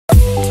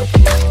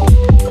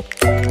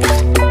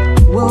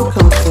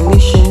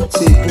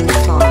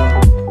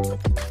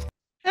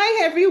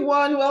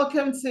everyone.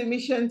 Welcome to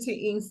Mission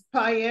to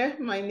Inspire.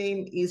 My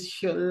name is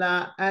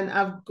Shola, and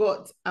I've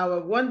got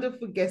our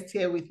wonderful guest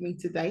here with me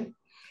today.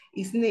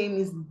 His name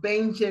is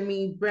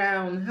Benjamin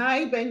Brown.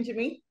 Hi,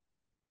 Benjamin.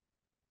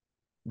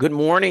 Good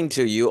morning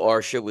to you,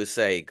 or should we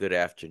say good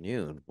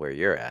afternoon where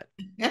you're at?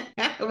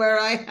 Where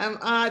I am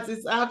at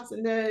this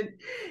afternoon.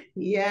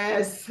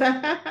 Yes.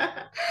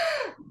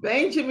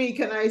 Benjamin,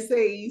 can I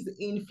say, he's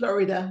in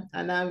Florida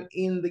and I'm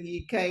in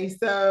the UK.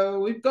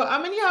 So we've got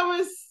how many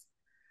hours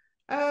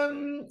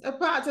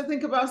apart? I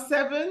think about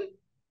seven.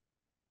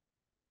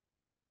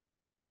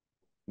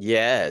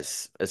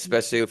 Yes,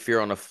 especially if you're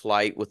on a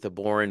flight with a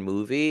boring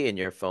movie and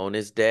your phone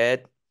is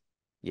dead.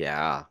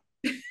 Yeah.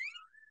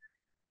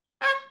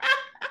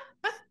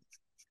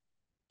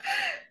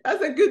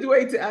 That's a good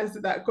way to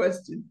answer that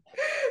question.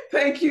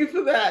 Thank you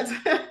for that.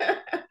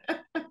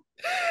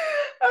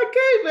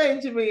 Okay,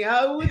 Benjamin,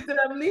 I would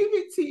leave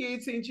it to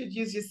you to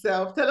introduce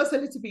yourself. Tell us a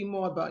little bit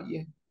more about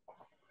you.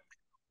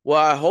 Well,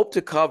 I hope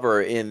to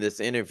cover in this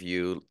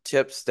interview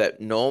tips that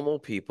normal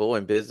people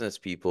and business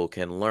people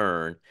can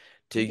learn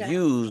to Okay.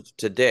 use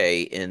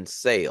today in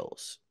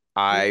sales.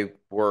 Yeah. I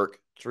work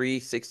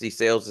 360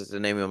 Sales is the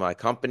name of my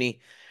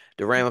company.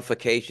 The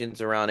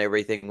ramifications around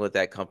everything with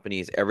that company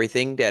is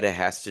everything that it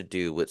has to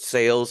do with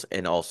sales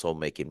and also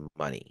making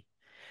money.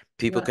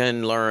 People Right.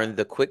 can learn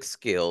the quick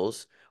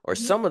skills or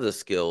Mhm. some of the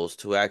skills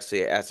to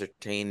actually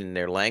ascertain in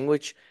their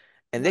language,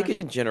 and they Right.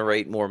 can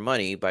generate more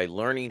money by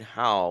learning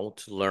how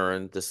to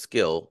learn the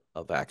skill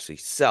of actually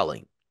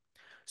selling.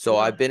 So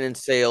Right. I've been in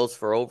sales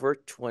for over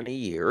 20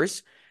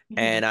 years, Mhm.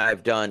 and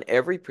I've done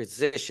every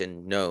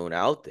position known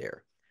out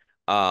there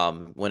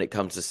when it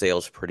comes to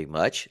sales, pretty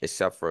much,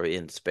 except for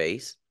in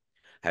space.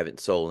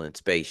 Haven't sold in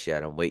space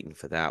yet. I'm waiting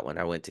for that one.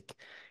 I went to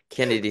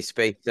Kennedy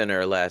Space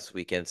Center last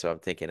weekend, so I'm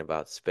thinking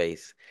about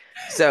space.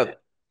 So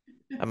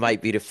I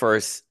might be the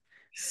first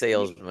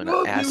salesman, You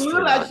will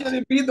astronaut.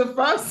 actually be the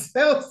first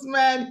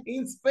salesman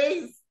in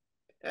space.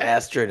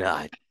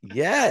 Astronaut.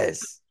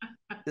 Yes.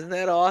 Isn't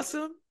that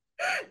awesome?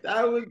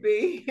 That would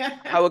be.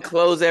 I would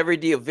close every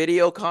deal,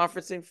 video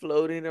conferencing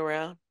floating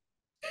around.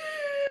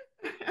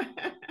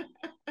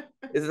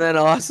 Isn't that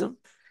awesome?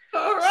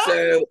 All right.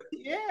 So I,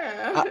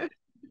 Yeah.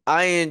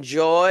 I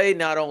enjoy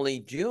not only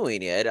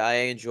doing it, I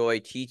enjoy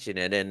teaching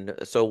it. And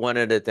so one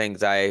of the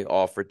things I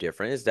offer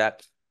different is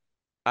that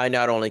I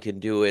not only can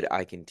do it,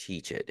 I can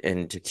teach it.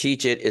 And to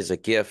teach it is a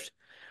gift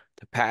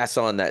to pass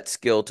on that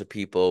skill to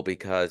people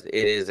because it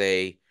is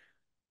a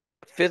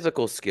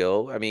physical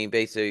skill. I mean,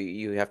 basically,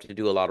 you have to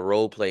do a lot of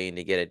role playing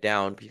to get it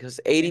down because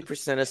Yeah.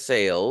 80% of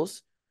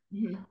sales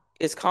Mhm.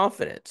 is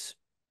confidence,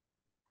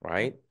 Yeah.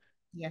 right?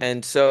 Yeah.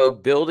 And so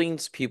building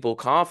people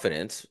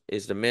confidence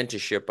is the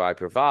mentorship I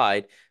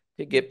provide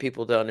to get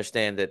people to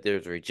understand that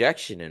there's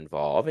rejection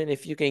involved. And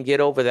if you can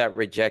get over that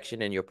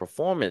rejection in your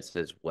performance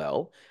as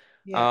well,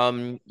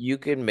 Yeah. you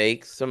can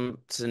make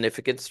some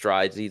significant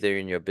strides either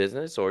in your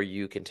business or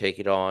you can take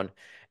it on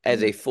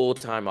as a Mhm.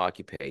 full-time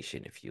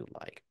occupation if you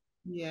like.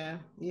 Yeah,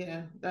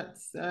 yeah,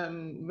 that's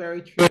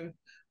very true.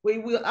 We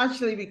will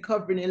actually be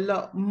covering a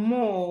lot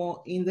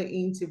more in the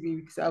interview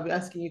because I'll be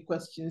asking you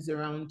questions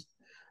around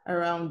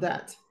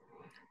that.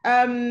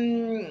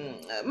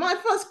 My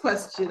first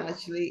question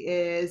actually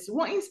is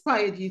what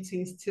inspired you to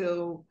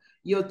instill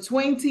your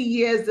 20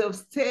 years of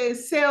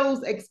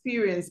sales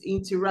experience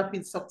into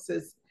rapid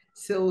success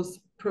sales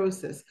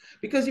process?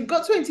 Because you've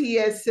got 20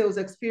 years sales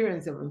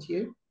experience, haven't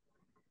you?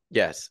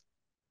 Yes.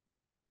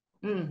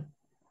 Mm.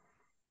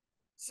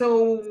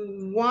 So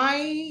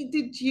why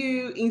did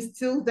you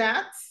instill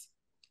that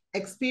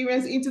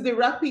experience into the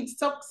rapid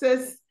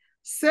success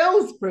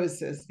sales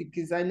process?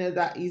 Because I know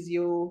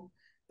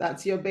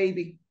that's your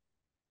baby.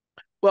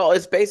 Well,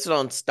 it's based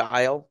on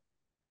style.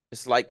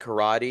 It's like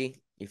karate.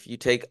 If you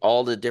take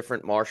all the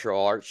different martial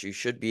arts, you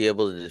should be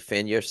able to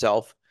defend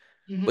yourself,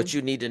 but Mm-hmm.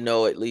 you need to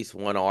know at least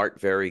one art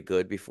very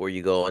good before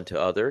you go into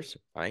others,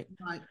 right?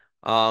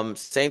 Right.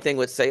 Same thing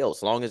with sales,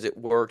 as long as it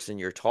works and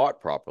you're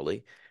taught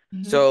properly.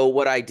 Mm-hmm. So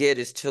what I did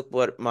is took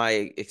what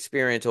my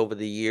experience over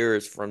the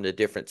years from the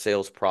different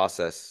sales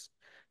process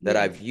that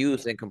Yeah. I've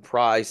used and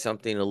comprised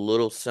something a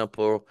little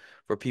simple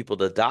for people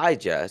to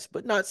digest,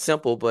 but not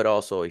simple, but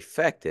also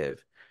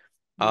effective,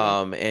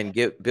 Yeah. and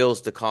get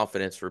builds the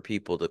confidence for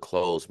people to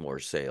close more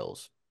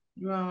sales.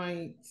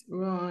 Right.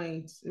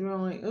 Right.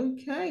 Right.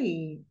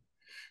 Okay.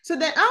 So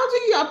then how do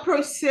you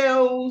approach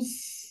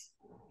sales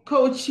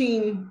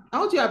coaching?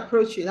 How do you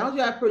approach it? How do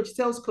you approach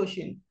sales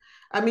coaching?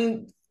 I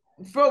mean,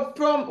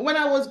 from when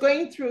I was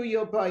going through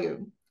your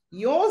bio,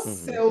 your Mhm.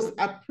 sales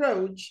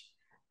approach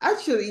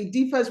actually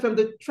differs from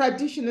the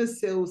traditional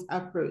sales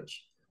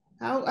approach.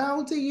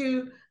 How do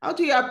you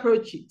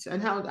approach it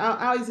and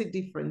how is it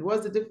different?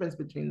 What's the difference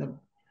between them?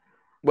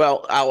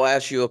 Well, I'll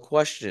ask you a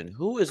question.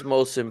 Who is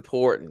most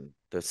important,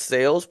 the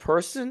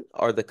salesperson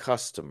or the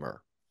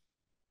customer?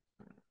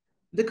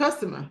 The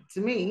customer, to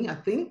me, I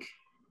think.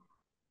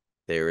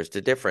 There is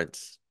the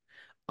difference.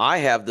 I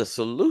have the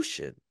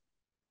solution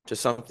to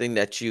something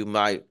that you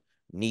might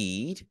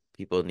need,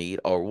 people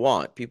need or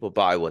want. People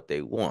buy what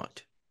they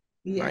want,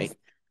 Yes. right?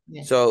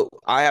 Yes. So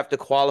I have to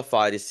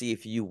qualify to see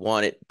if you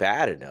want it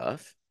bad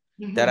enough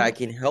that I Mm-hmm.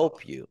 can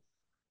help you.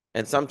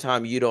 And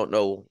sometimes you don't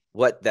know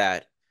what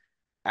that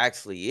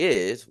actually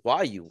is,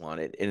 why you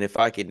want it. And if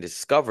I can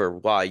discover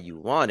why you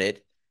want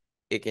it,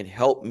 it can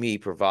help me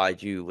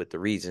provide you with the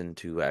reason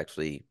to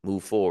actually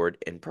move forward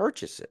and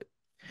purchase it.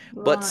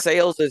 But Right.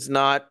 sales is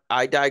not,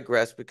 I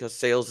digress because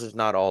sales is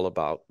not all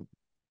about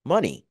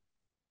money,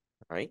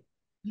 right?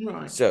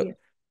 Right. So Yeah.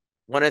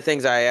 one of the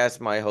things I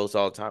ask my hosts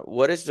all the time,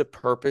 what is the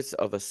purpose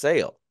of a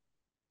sale?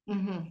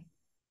 Mm-hmm.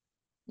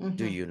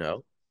 Do Mm-hmm. you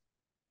know?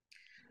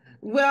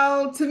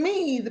 Well, to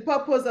me, the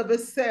purpose of a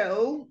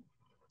sale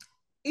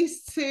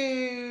is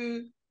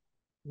to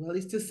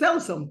is to sell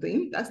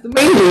something. That's the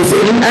main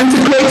reason, and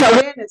to create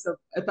awareness of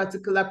a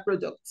particular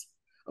product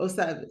or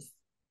service.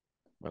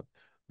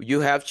 You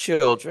have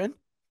children.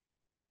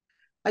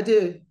 I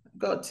do.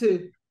 Got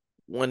to.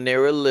 When they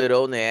were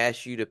little and they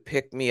asked you to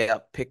pick me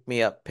up, pick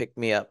me up, pick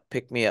me up,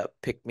 pick me up,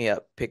 pick me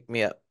up, pick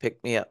me up,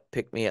 pick me up,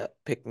 pick me up,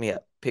 pick me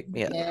up, pick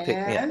me up,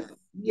 pick me up. Yes.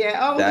 Yeah.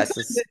 All the time That's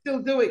a they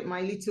still do it.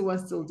 My little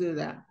ones still do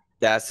that.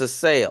 that's a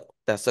sale.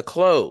 That's a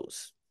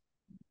close.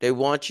 They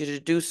want you to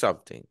do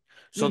something.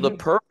 So the Mm-hmm.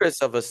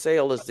 purpose of a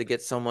sale is to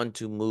get someone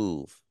to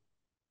move.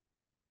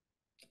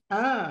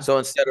 Ah. So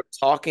instead of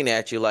talking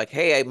at you like,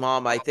 hey,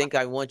 mom, I think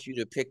I want you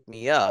to pick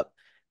me up,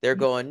 they're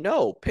going,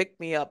 no, pick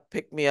me up,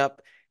 pick me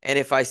up. And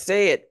if I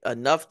say it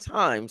enough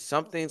times,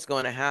 something's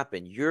going to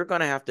happen. You're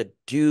going to have to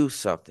do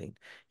something.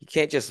 You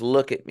can't just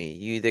look at me.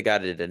 You either got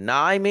to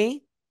deny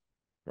me,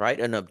 right?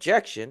 An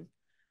objection,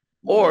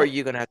 or Yeah.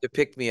 you're going to have to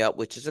pick me up,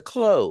 which is a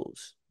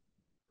close.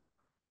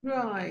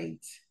 Right.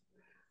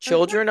 Okay.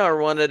 Children are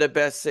one of the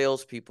best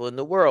salespeople in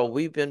the world.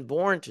 We've been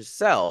born to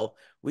sell.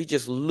 We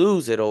just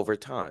lose it over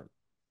time.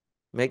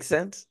 Make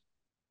sense?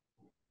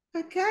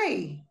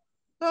 Okay.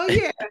 Oh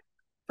yeah.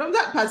 From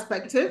that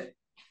perspective.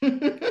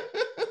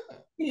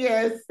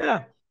 Yes.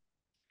 Yeah.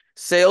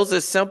 Sales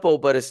is simple,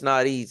 but it's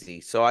not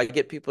easy. So I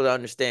get people to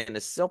understand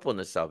the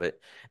simpleness of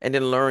it and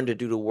then learn to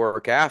do the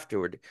work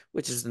afterward,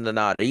 which is the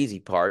not easy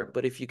part.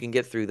 But if you can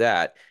get through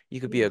that,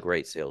 you could be a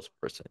great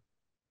salesperson.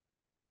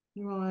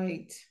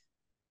 Right.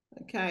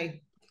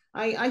 Okay.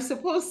 I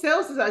suppose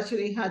sales is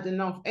actually hard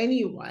enough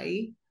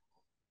anyway.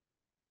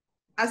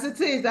 As it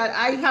is that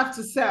I have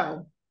to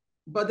sell,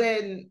 but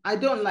then I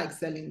don't like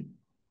selling,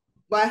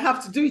 but I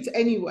have to do it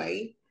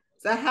anyway.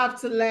 So I have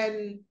to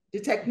learn the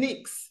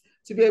techniques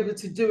to be able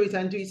to do it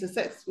and do it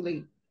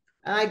successfully.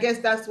 And I guess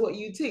that's what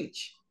you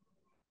teach.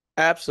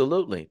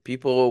 Absolutely.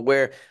 People are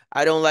aware,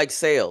 I don't like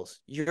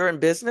sales. You're in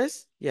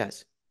business?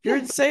 Yes. You're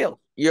in Yes. sales.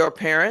 You're a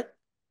parent?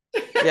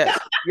 Yes.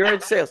 You're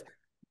in sales.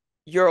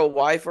 You're a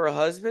wife or a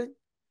husband?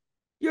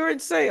 You're in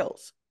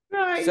sales.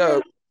 Right. Yeah.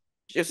 So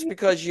just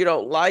because you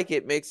don't like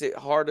it makes it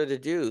harder to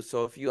do.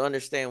 So if you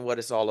understand what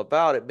it's all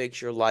about, it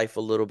makes your life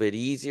a little bit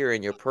easier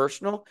in your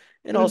personal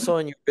and Mhm. also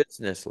in your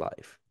business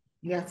life.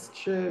 That's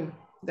true.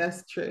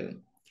 That's true.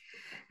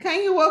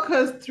 Can you walk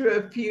us through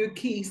a few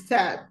key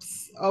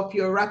steps of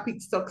your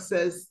rapid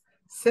success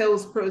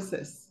sales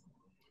process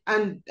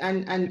and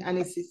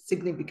its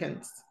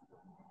significance?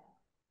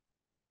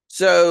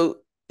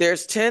 So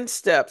there's 10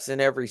 steps in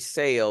every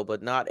sale,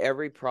 but not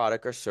every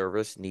product or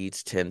service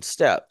needs 10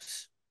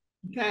 steps,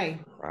 Okay.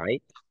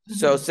 right?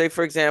 So Mhm. say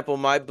for example,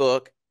 my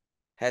book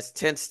has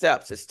 10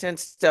 steps. It's 10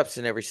 steps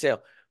in every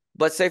sale.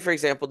 But say for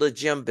example, the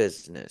gym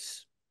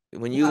business.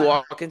 When you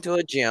Wow. walk into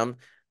a gym,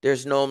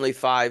 there's normally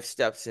 5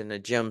 steps in the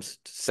gym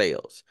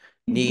sales.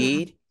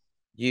 Mhm. Need,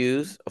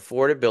 use,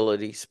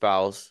 affordability,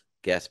 spouse,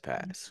 guest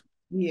pass,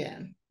 Yeah.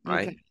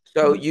 right? Okay.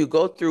 So Mhm. you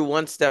go through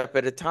one step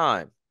at a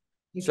time.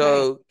 Okay.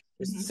 So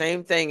it's the Mhm.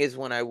 same thing as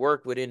when I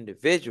work with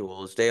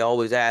individuals, they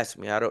always ask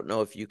me, I don't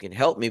know if you can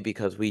help me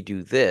because we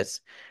do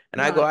this.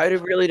 And I go, Right. I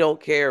really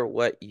don't care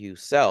what you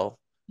sell.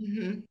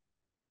 Mhm.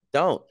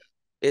 Don't.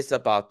 It's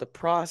about the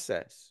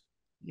process.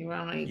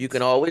 You Right.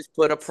 can always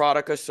put a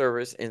product or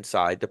service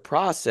inside the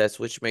process,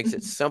 which makes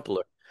it Mhm.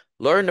 simpler.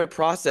 Learn the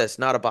process,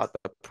 not about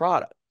the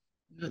product.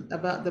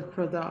 About the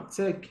product.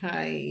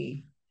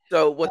 Okay.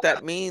 So what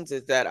that means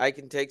is that I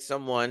can take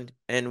someone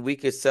and we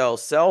could sell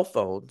cell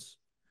phones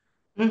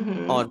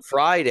Mhm. on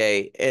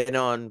Friday, and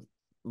on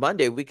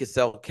Monday we could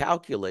sell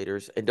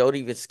calculators and don't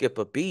even skip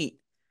a beat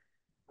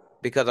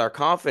because our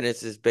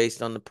confidence is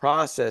based on the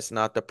process,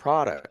 not the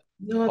product.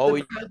 Not All the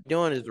we're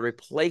doing is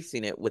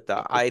replacing it with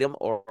the item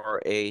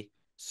or a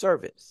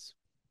service.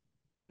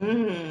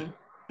 mm.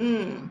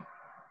 Mm.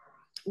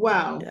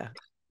 Wow. Yeah.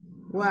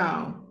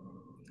 Wow.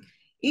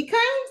 It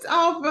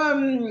kind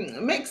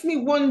of makes me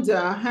wonder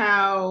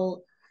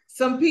how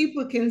some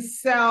people can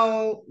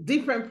sell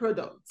different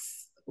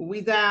products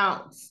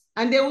without,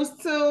 and they will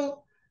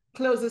still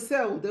close a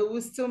sale, they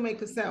will still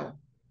make a sale.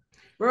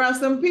 Whereas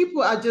some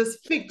people are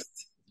just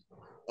fixed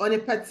on a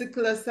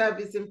particular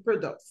service and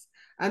products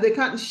and they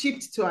can't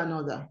shift to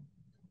another.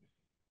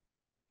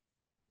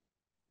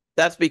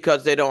 That's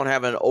because they don't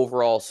have an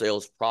overall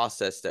sales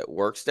process that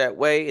works that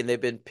way and they've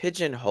been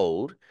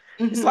pigeonholed.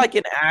 It's Mm-hmm. like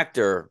an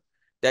actor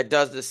that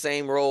does the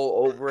same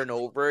role over and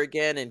over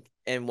again and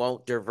and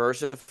won't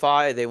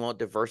diversify. They won't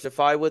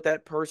diversify with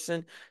that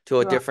person to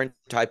a Right. different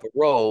type of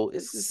role.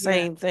 It's the Yeah.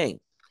 same thing.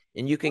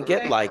 And you can get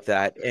Correct. like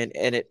that and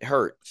it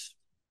hurts.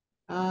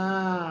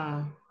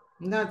 Ah,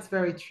 that's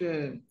very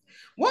true.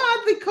 What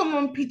are the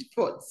common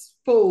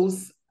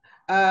pitfalls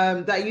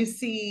that you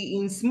see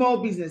in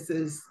small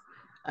businesses,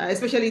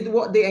 especially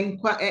what they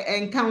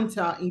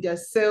encounter in their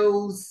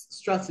sales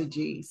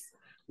strategies?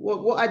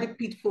 What are the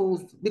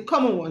pitfalls, the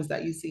common ones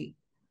that you see?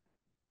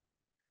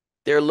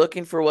 They're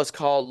looking for what's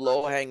called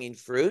low-hanging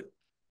fruit.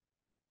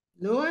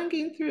 Low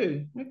hanging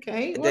through.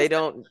 Okay. They What's that?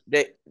 don't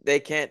they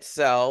can't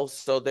sell,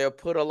 so they'll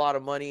put a lot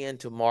of money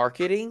into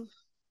marketing.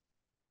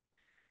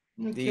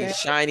 Okay. These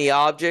shiny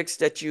objects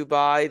that you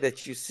buy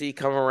that you see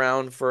come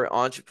around for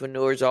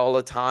entrepreneurs all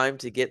the time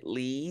to get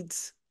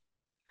leads,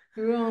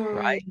 Right.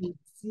 right?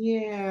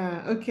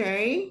 Yeah.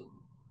 Okay.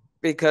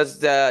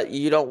 Because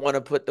you don't want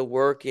to put the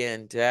work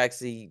in to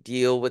actually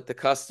deal with the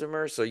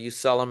customer, so you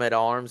sell them at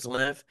arm's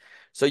length.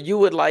 So you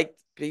would like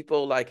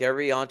people, like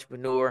every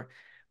entrepreneur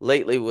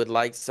lately would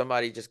like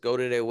somebody just go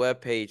to their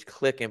webpage,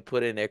 click and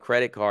put in their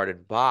credit card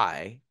and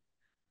buy.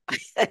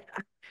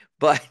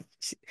 But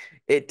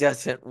it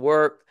doesn't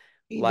work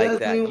It like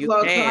that. doesn't You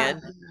work like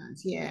can, that.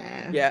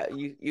 Yeah. yeah,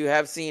 you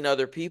have seen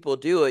other people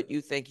do it.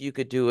 You think you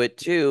could do it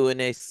too, and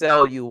they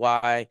sell you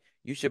why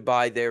you should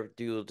buy their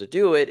deal to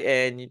do it,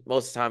 and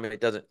most of the time it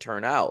doesn't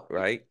turn out,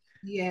 right?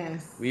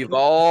 Yes. We've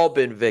all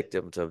been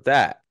victims of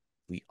that.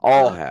 We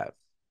all Right. have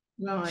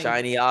Right.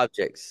 shiny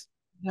objects.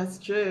 That's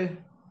true.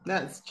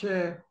 That's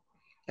true.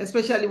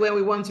 Especially when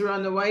we want to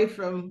run away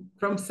from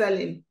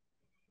selling.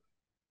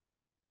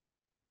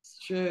 It's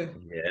true.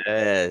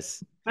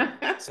 Yes.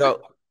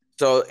 So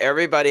so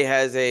everybody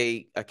has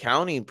a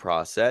accounting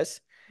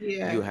process. You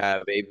Yeah.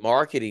 have a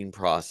marketing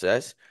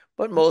process,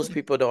 but most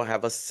people don't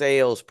have a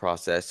sales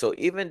process. So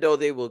even though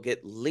they will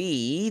get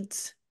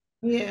leads,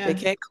 they Yeah.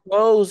 can't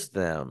close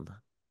them.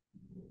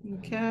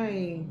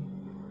 Okay.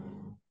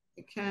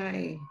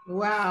 Okay.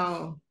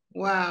 Wow.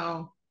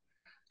 Wow.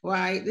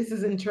 Right. This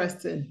is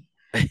interesting.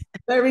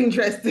 Very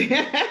interesting.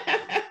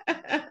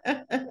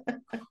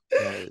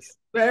 Yes.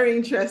 Very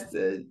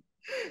interesting.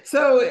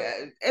 So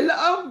a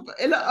lot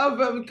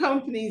of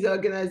companies,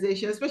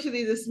 organizations,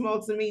 especially the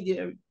small to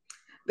medium,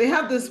 they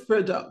have this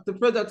product. The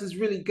product is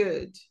really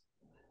good,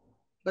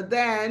 but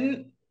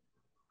then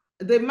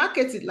they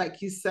market it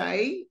like you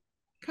say,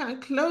 they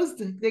can't close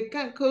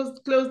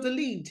the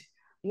lead.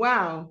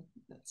 Wow,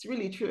 that's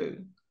really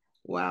true.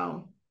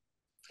 Wow.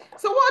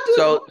 So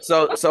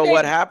So okay.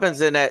 what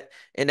happens in that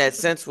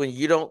sense when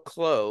you don't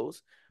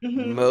close,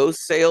 Mhm.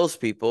 most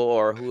salespeople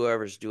or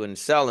whoever's doing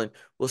selling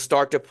will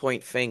start to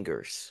point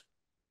fingers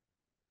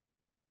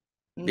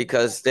Okay.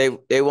 because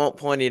they won't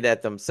point it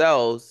at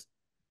themselves.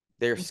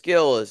 Their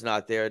skill is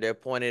not there. They're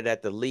pointed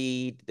at the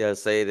lead. They'll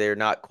say they're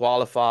not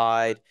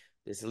qualified.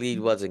 This lead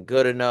wasn't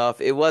good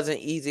enough. It wasn't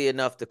easy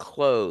enough to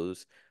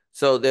close.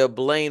 So they'll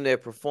blame their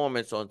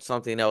performance on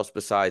something else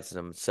besides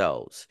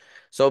themselves.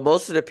 So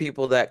most of the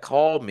people that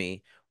call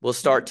me will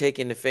start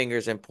taking the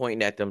fingers and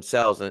pointing at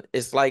themselves. And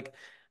it's like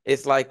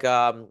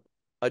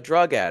a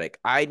drug addict.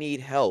 I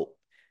need help.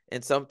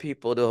 And some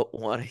people don't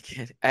want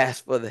to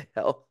ask for the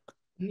help.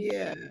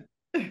 Yeah.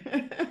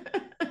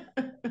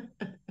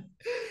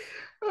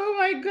 Oh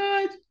my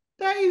God.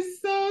 That is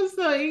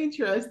so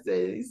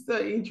interesting. It's so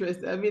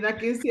interesting. I mean, I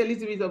can see a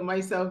little bit of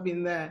myself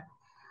in there.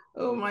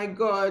 Oh my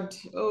God.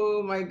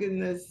 Oh my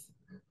goodness.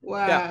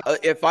 Yeah, Wow.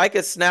 if I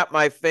could snap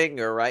my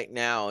finger right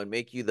now and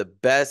make you the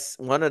best,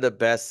 one of the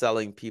best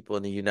selling people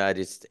in the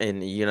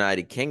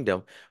United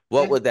Kingdom,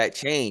 what Yeah. would that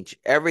change?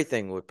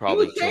 Everything would It would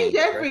probably change change,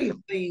 right?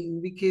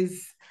 everything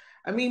because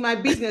I mean my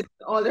business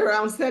is all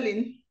around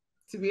selling,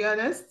 to be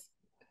honest.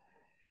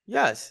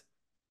 Yes.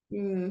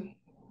 Mm,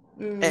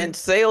 mm, And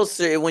sales,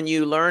 when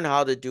you learn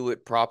how to do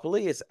it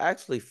properly, it's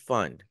actually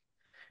fun.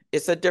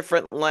 It's a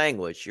different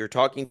language. You're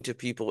talking to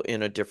people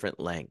in a different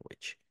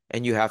language,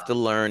 and you have to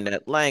learn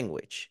that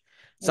language.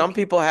 Some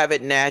okay. people have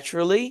it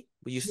naturally.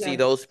 You see Yes.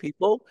 those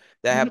people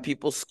that have Mhm.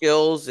 people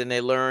skills and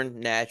they learn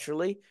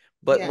naturally.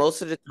 But Yeah.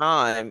 most of the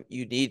time,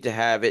 you need to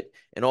have it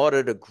in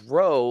order to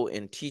grow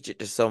and teach it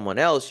to someone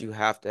else. You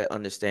have to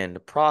understand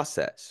the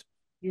process.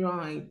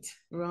 Right.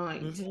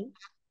 Right. Hmm.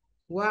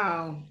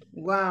 Wow.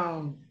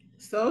 Wow.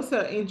 So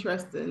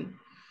interesting.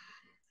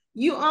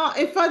 You are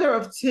a father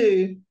of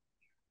two.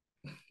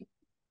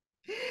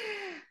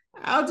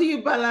 How do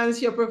you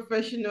balance your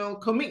professional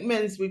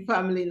commitments with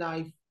family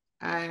life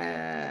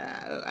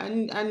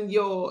and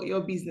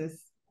your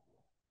business?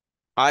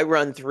 I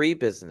run three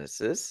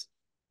businesses.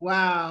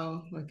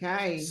 Wow.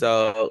 Okay.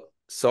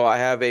 So I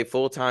have a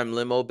full-time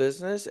limo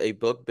business, a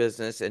book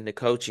business, and the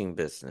coaching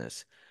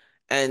business.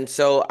 And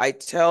so I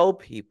tell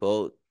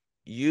people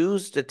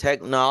use the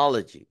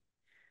technology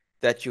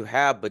that you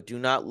have, but do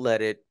not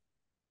let it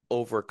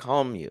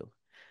overcome you.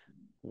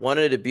 One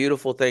of the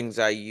beautiful things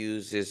I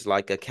use is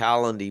like a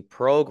calendar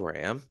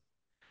program.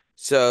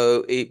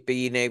 So it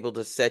being able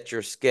to set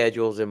your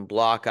schedules and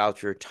block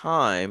out your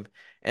time.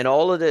 And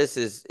all of this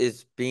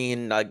is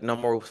being like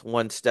number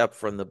one step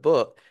from the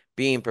book,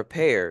 being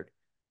prepared.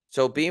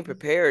 So being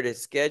prepared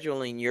is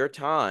scheduling your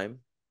time,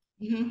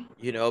 Hmm.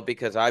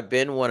 because I've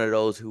been one of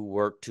those who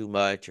worked too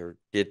much or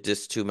did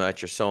this too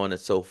much or so on and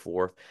so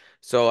forth.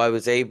 So I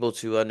was able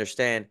to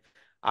understand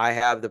I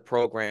have the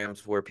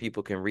programs where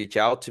people can reach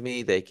out to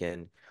me. They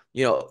can,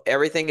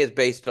 everything is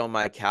based on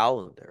my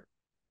calendar,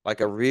 like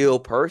a real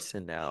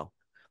person now.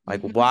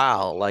 Like, Hmm.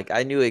 wow, like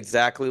I knew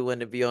exactly when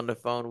to be on the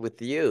phone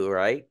with you,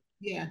 right?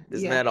 Yeah,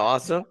 Isn't yeah. that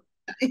awesome?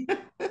 That's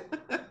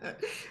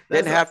Didn't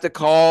awesome. have to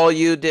call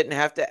you, didn't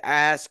have to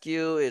ask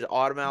you. It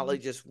automatically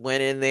just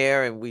went in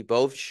there and we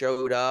both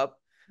showed up,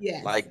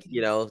 Yes. like,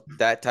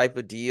 that type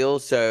of deal.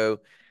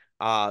 So,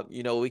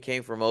 we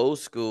came from old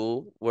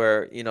school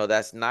where,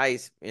 that's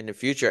nice. In the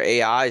future,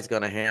 AI is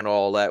going to handle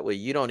all that where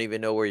you don't even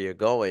know where you're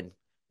going.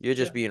 You're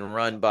just Sure. being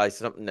run by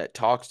something that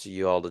talks to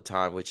you all the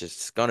time, which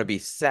is going to be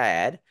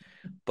sad.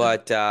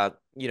 But,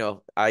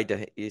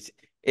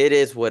 it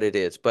is what it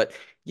is. But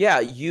yeah,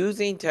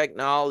 using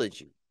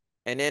technology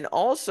and then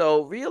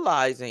also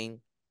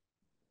realizing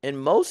in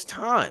most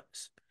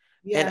times,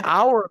 an Yeah.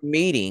 hour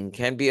meeting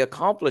can be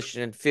accomplished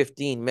in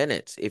 15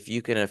 minutes if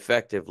you can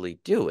effectively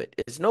do it.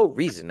 There's no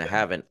reason to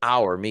have an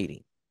hour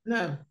meeting.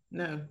 No,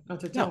 no,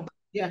 not at No, all.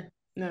 Yeah,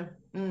 no.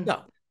 Mm.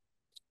 no.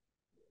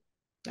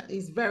 That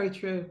is very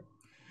true.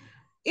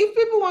 If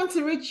people want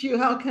to reach you,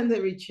 how can they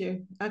reach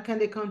you? How can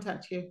they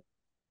contact you?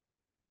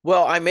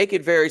 Well, I make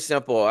it very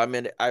simple. I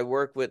mean, I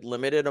work with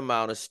limited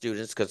amount of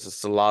students because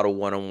it's a lot of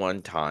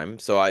one-on-one time.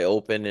 So I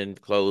open and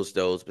close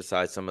those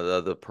besides some of the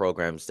other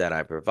programs that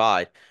I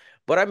provide.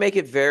 But I make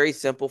it very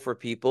simple for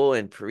people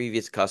and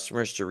previous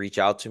customers to reach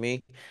out to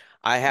me.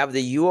 I have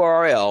the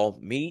URL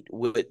Right.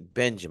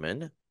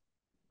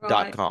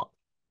 meetwithbenjamin.com.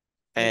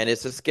 And Okay.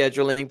 it's a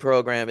scheduling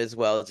program as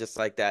well, just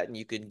like that. And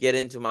you can get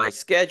into my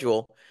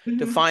schedule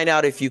to Hmm. find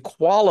out if you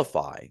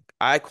qualify.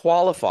 I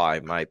qualify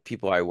my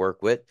people I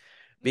work with Okay.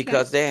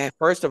 because they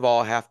first of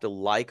all have to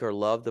like or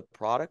love the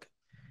product.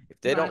 If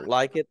they Right. don't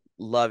like it,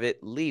 love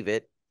it, leave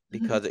it Hmm.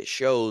 because it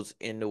shows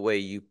in the way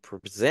you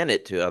present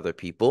it to other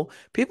people.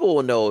 People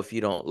will know if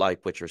you don't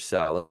like what you're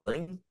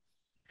selling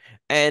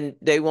and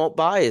they won't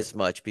buy as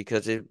much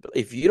because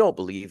if you don't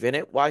believe in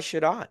it, why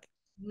should I?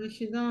 Well,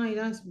 should I?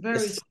 That's very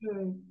It's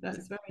true.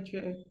 That's very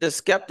true. the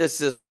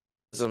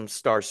skepticism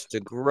starts to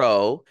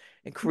grow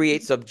and Mhm.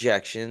 creates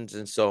objections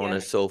and so on Yeah.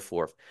 and so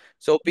forth.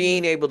 So Mhm.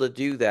 being able to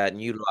do that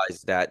and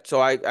utilize that.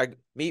 So I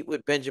meet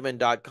with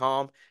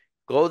benjamin.com,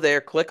 go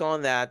there, click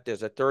on that.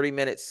 There's a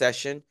 30-minute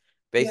session,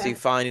 basically Yeah.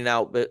 finding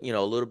out, a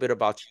little bit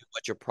about you,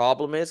 what your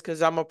problem is,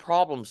 because I'm a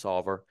problem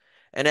solver.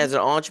 And as an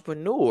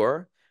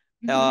entrepreneur,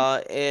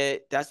 Mhm.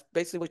 that's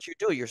basically what you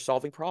do. You're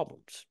solving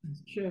problems.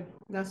 That's true.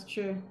 That's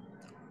true.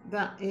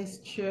 That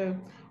is true.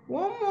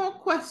 One more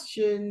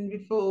question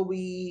before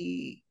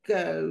we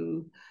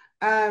go.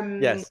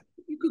 Yes.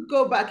 If you could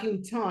go back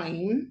in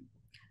time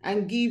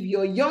and give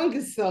your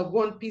younger self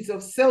one piece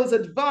of sales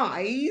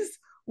advice,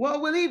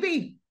 what will it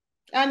be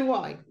and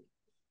why?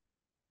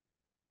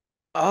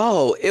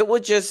 Oh, it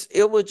would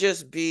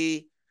just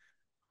be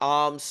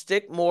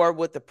stick more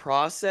with the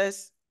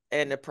process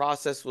and the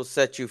process will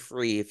set you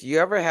free. If you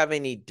ever have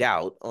any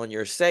doubt on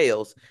your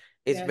sales,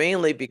 it's Yes.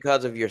 mainly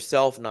because of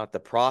yourself, not the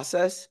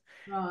process.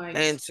 Right.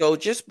 And so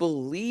just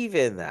believe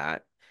in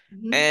that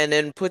Mhm. and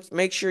then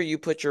make sure you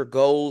put your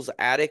goals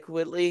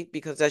adequately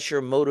because that's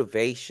your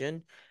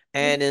motivation.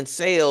 And Mhm. in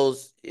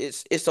sales,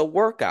 it's a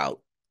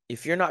workout.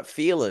 If you're not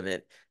feeling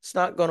it, it's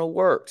not going to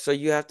work. So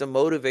you have to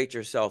motivate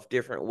yourself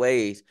different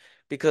ways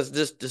because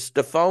this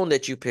the phone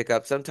that you pick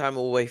up sometime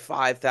will weigh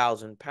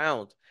 5,000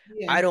 pounds.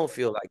 I Yeah. don't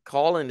feel like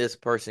calling this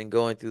person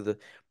going through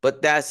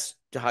but that's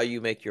how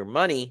you make your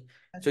money.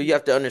 That's So you it.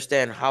 have to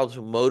understand how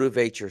to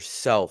motivate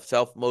yourself,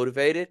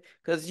 self-motivated,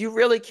 because you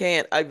really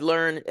can't. I've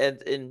learned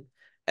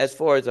as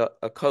far as a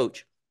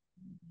coach,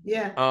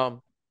 Yeah.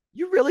 um,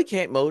 you really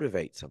can't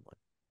motivate someone.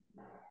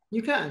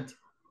 You can't.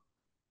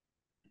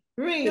 No,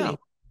 Really?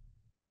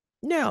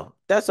 no,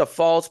 that's a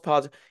false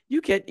positive.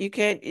 You can't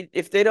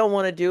if they don't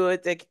want to do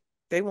it,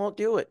 they won't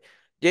do it.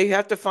 You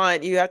have to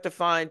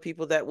find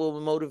people that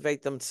will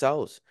motivate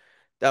themselves.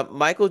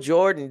 Michael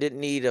Jordan didn't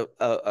need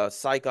a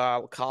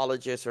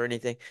psychologist or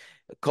anything.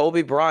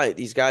 Kobe Bryant,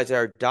 these guys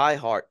are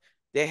diehard.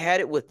 They had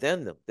it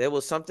within them. There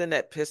was something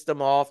that pissed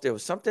them off. There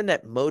was something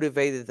that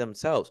motivated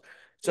themselves.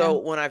 Yeah. So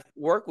when I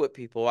work with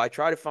people, I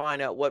try to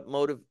find out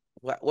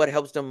what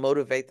helps them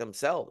motivate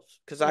themselves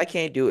because I Yeah.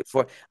 can't do it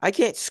for I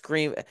can't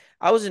scream.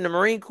 I was in the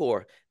Marine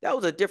Corps. That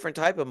was a different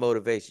type of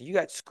motivation. You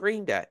got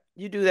screamed at.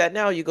 You do that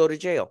now, you go to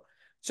jail.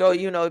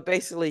 So,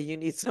 basically you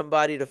need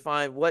somebody to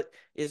find what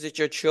is it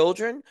your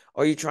children?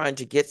 Are you trying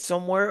to get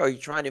somewhere? Are you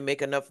trying to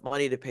make enough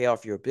money to pay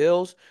off your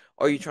bills?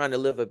 Are you trying to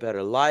live a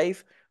better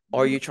life?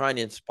 Are Mhm. you trying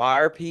to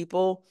inspire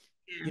people?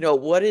 Yeah.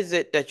 What is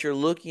it that you're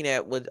looking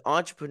at with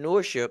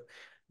entrepreneurship?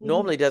 Mhm.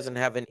 Normally doesn't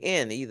have an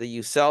end. Either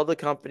you sell the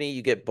company,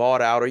 you get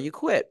bought out, or you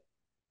quit,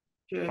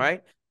 True.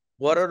 right?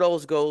 What That's are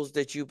those goals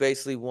that you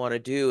basically want to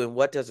do, and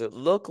what does it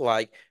look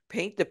like?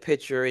 Paint the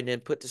picture and then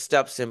put the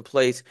steps in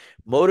place.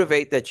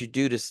 Motivate that you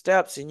do the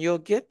steps, and you'll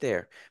get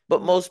there.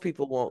 But mm, most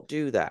people won't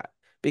do that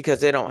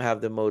because they don't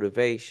have the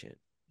motivation.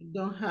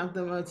 Don't have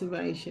the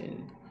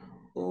motivation.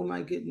 Oh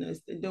my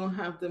goodness, they don't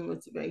have the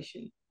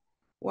motivation.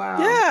 Wow.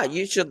 Yeah,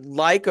 you should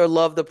like or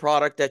love the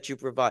product that you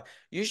provide.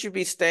 You should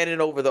be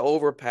standing over the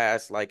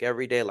overpass like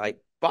every day, like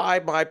buy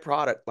my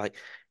product. Like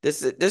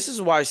this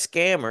is why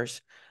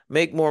scammers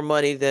make more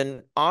money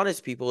than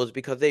honest people is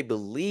because they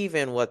believe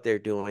in what they're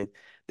doing.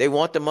 They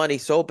want the money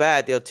so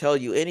bad they'll tell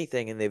you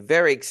anything, and they're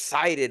very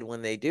excited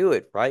when they do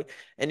it, right?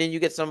 And then you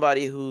get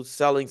somebody who's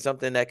selling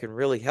something that can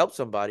really help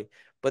somebody,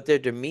 but their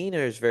demeanor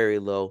is very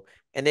low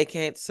and they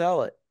can't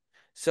sell it.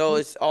 So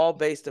it's all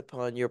based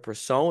upon your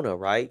persona,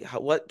 right?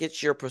 What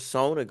gets your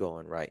persona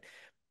going, right?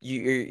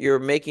 You're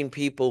making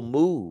people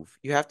move.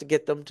 You have to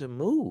get them to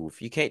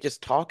move. You can't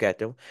just talk at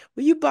them.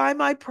 Will you buy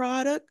my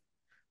product?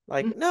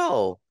 Like,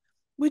 no.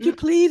 Would you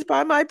please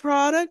buy my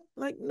product?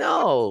 Like,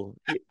 no.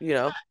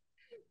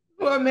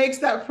 What makes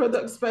that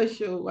product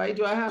special? Why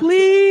do I have to?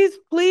 Please,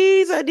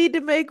 please, I need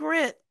to make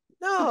rent.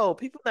 No,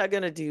 people not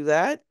gonna do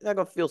that. They're not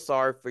gonna feel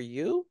sorry for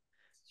you.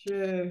 It's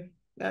true.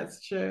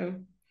 That's true.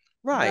 That's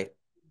Right.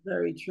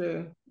 very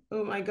true.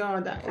 Oh my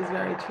God, that is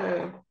very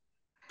true.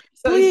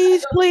 So is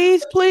Please,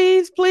 please,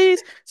 please,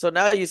 please. So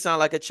now you sound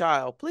like a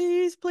child.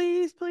 Please,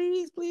 please,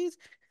 please, please.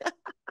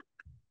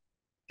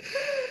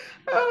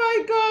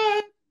 oh my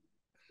God.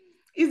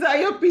 Is that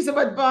your piece of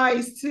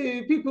advice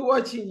to people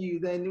watching you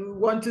then who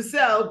want to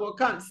sell but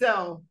can't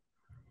sell?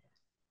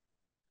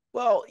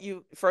 Well,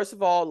 you first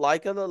of all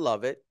like it or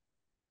love it.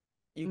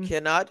 You Mm,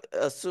 cannot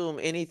assume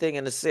anything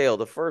in a sale.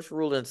 The first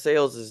rule in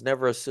sales is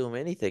never assume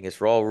anything.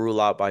 It's all rule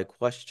out by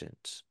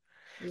questions.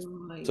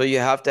 So right. you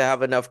have to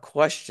have enough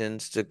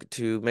questions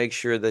to make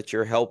sure that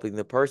you're helping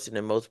the person,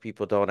 and most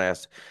people don't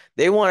ask.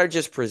 They want to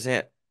just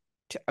present.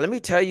 Let me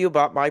tell you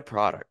about my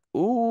product.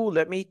 Ooh,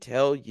 let me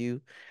tell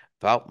you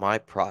about my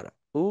product.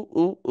 Ooh,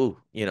 ooh, ooh.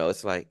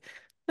 It's like,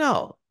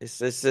 no, it's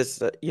just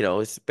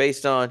it's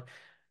based on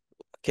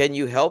can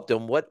you help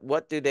them? What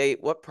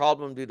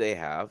problem do they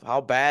have?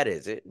 How bad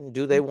is it? And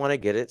do they want to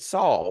get it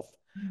solved?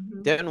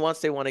 Mhm. Then once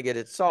they want to get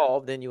it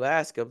solved, then you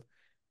ask them,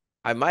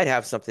 I might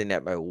have something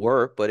that might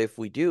work, but if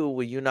we do,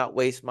 will you not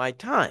waste my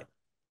time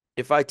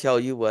if I tell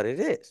you what it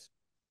is?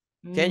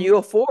 Can Mm, you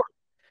afford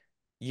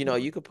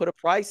it? You could put a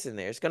price in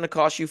there. It's going to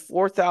cost you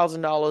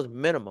 $4,000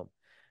 minimum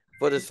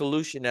for the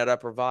solution that I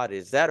provided.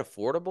 Is that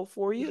affordable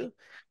for you?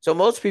 So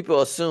most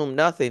people assume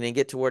nothing and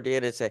get toward the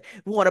end and say,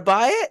 "You want to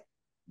buy it?"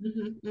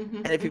 mhm,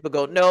 And then mhm, people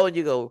go, "No," and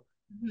you go,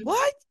 mhm.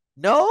 "What?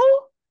 No?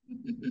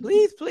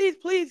 Please, please,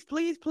 please,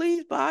 please,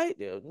 please buy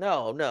it."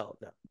 No, no,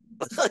 no.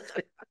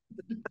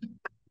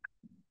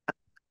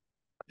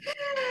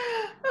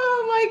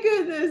 oh my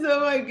goodness. Oh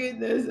my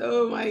goodness.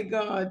 Oh my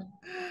God.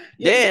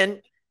 Yeah.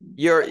 Then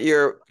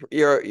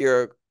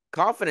your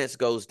confidence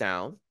goes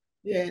down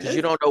because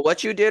you Yes. don't know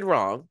what you did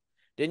wrong.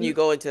 Then you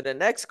go into the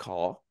next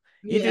call.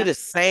 You do Yeah. the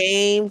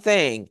same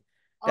thing.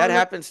 That All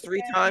happens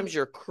three times,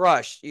 you're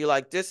crushed. You're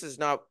like, this is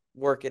not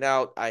working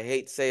out. I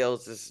hate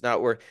sales. This is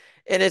not work.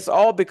 And it's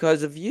all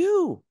because of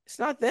you. It's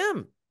not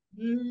them.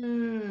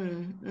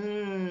 mm.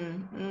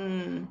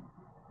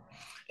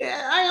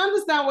 Yeah, I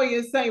understand what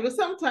you're saying, but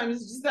sometimes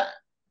it's just that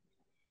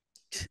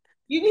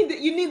you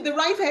need the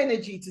right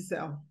energy to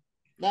sell.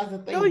 That's the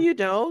No, thing. you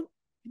don't.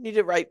 You need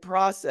the right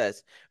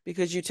process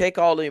because you take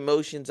all the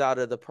emotions out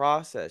of the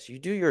process. You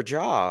do your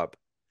job.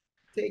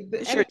 Take the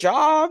It's your energy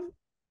job.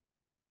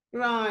 You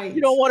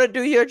right. don't want to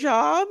do your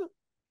job.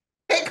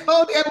 Take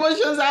all the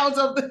emotions out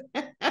of the.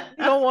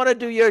 You don't want to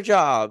do your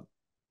job.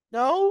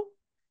 No,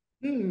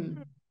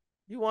 Hmm.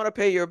 you want to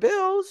pay your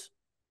bills.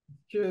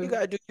 You True.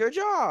 got to do your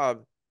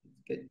job.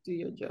 Get do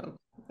your job.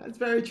 That's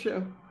very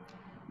true.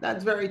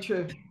 That's very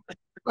true.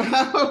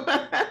 Wow.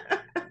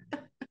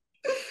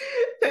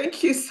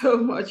 Thank you so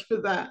much for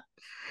that.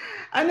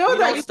 I know We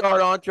that don't you.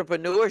 start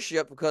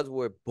entrepreneurship because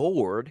we're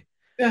bored.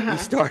 We Uh-huh.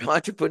 start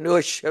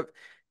entrepreneurship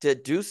to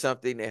do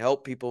something to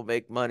help people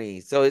make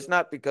money. So it's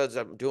not because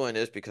I'm doing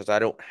this because I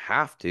don't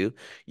have to.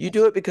 You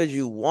do it because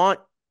you want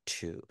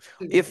to.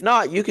 If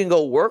not, you can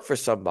go work for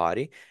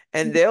somebody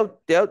and they'll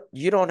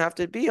you don't have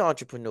to be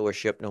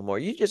entrepreneurship no more.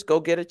 You just go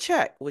get a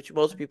check, which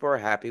most people are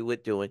happy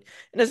with doing.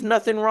 And there's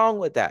nothing wrong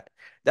with that.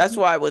 That's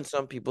why when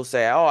some people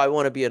say, "Oh, I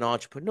want to be an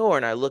entrepreneur,"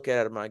 and I look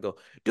at them and I go,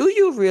 "Do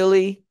you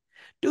really?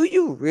 Do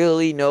you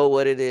really know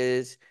what it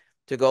is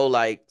to go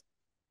like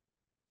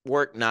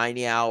work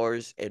 90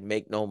 hours and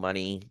make no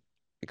money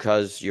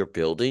because you're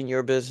building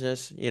your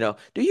business? Do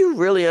you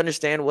really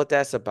understand what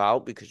that's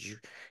about? Because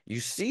you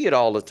see it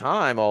all the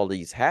time, all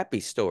these happy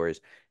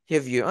stories.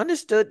 Have you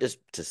understood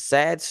the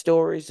sad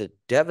stories, the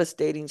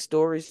devastating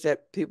stories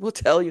that people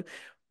tell you?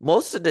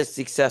 Most of the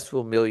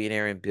successful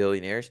millionaire and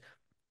billionaires,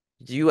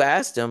 you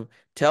ask them,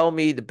 tell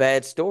me the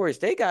bad stories.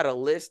 They got a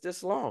list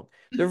this long.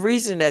 The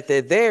reason that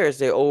they're there is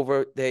they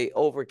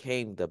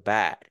overcame the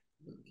bad.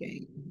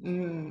 Okay.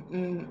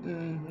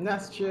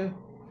 That's true.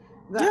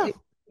 That Yeah, is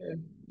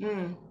true.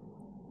 Mm.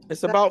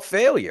 it's That about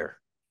failure.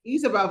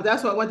 is about.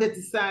 That's what I wanted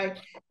to say.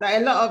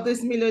 That a lot of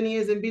these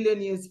millionaires and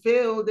billionaires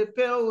failed. They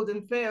failed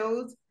and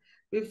failed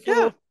before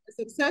Yeah.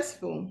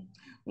 successful.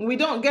 We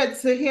don't get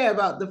to hear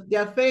about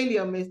their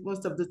failure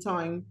most of the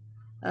time.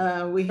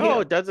 We Oh,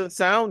 hear. it doesn't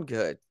sound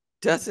good.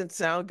 Doesn't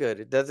sound good.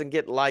 It doesn't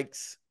get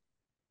likes.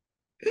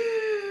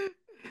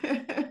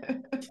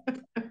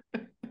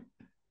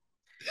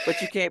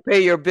 But you can't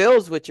pay your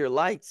bills with your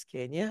likes,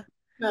 can you?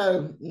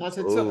 No, not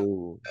at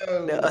all.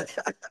 Oh, no.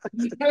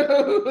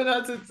 No, no,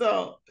 not at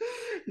all.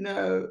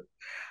 No.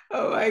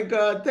 Oh my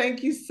God.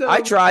 Thank you I so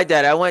much. tried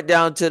that. I went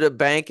down to the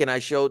bank and I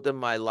showed them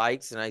my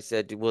likes and I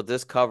said, "Will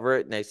this cover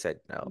it?" And they said,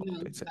 "No."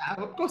 No, They said,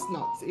 no, of course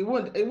not. It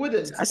wouldn't. It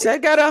wouldn't. I said, "I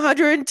got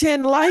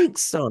 110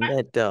 likes on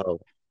that though."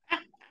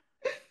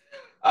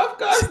 Of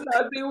course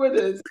not. It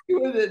wouldn't. It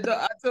wouldn't.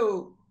 Not at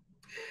all.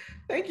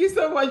 Thank you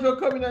so much for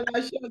coming on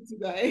our show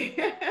today.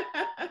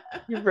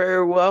 You're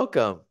very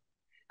welcome.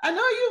 I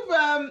know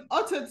you've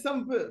authored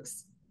some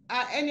books.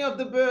 Are any of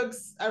the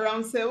books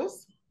around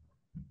sales?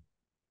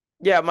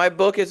 Yeah, my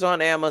book is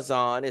on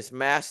Amazon. It's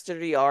Master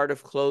the Art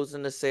of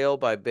Closing the Sale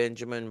by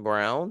Benjamin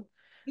Brown.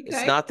 It's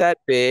Okay. not that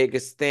big,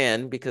 it's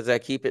thin because I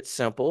keep it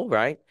simple,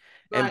 right?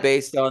 And Right.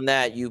 based on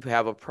that, you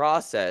have a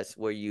process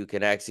where you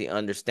can actually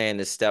understand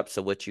the steps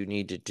of what you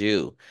need to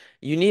do.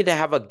 You need to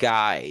have a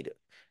guide.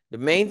 The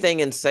main thing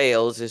in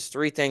sales is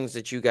three things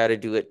that you got to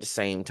do at the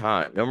same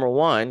time. Number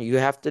one, you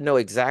have to know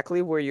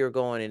exactly where you're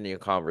going in your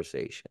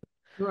conversation.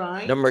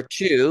 Right. Number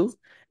two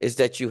is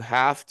that you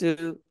have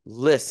to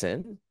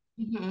listen.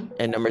 Mhm.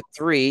 And number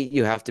three,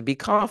 you have to be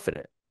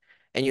confident.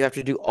 And you have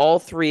to do all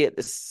three at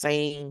the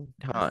same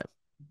time.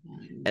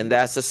 And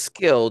that's a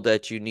skill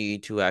that you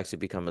need to actually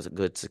become a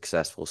good,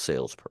 successful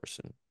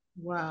salesperson.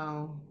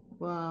 Wow.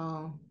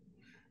 Wow.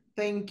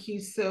 Thank you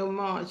so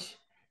much.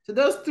 So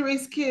those three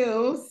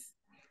skills,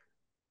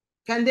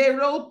 can they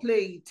role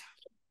play it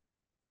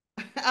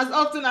as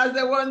often as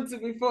they want to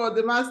before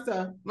the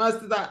master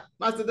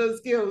those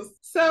skills?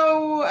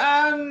 So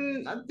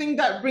I think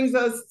that brings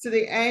us to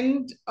the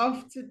end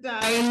of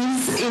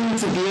today's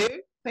interview.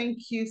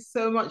 Thank you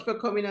so much for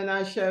coming on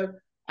our show.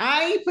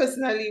 I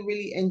personally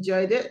really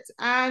enjoyed it,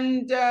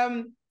 and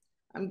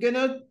I'm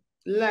gonna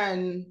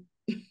learn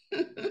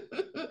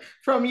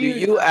from Do you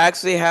you now.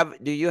 actually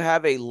do you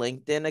have a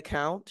LinkedIn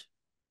account?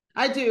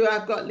 I do.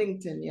 I've got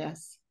LinkedIn.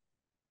 Yes.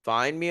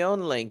 Find me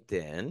on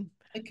LinkedIn.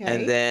 And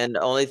Okay. then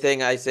the only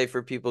thing I say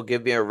for people,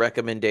 give me a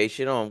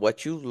recommendation on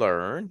what you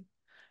learn.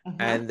 Uh-huh.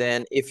 And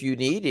then if you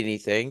need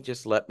anything,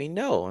 just let me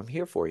know. I'm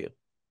here for you.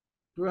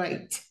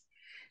 Great.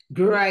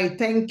 Great.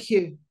 Thank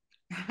you.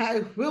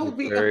 I will You're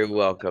be on very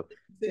welcome.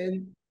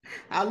 LinkedIn.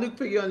 I'll look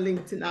for you on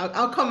LinkedIn.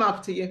 I'll come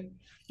after you.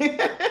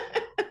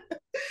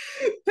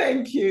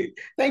 Thank you.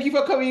 Thank you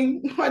for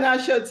coming on our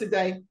show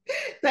today.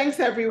 Thanks,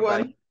 Bye-bye.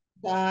 everyone.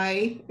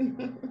 Bye.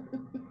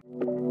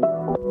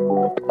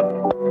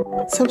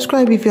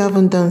 Subscribe if you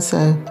haven't done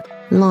so.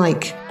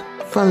 Like,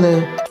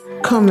 follow,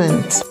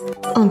 comment.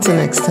 Until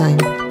next time.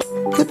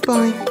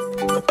 Goodbye.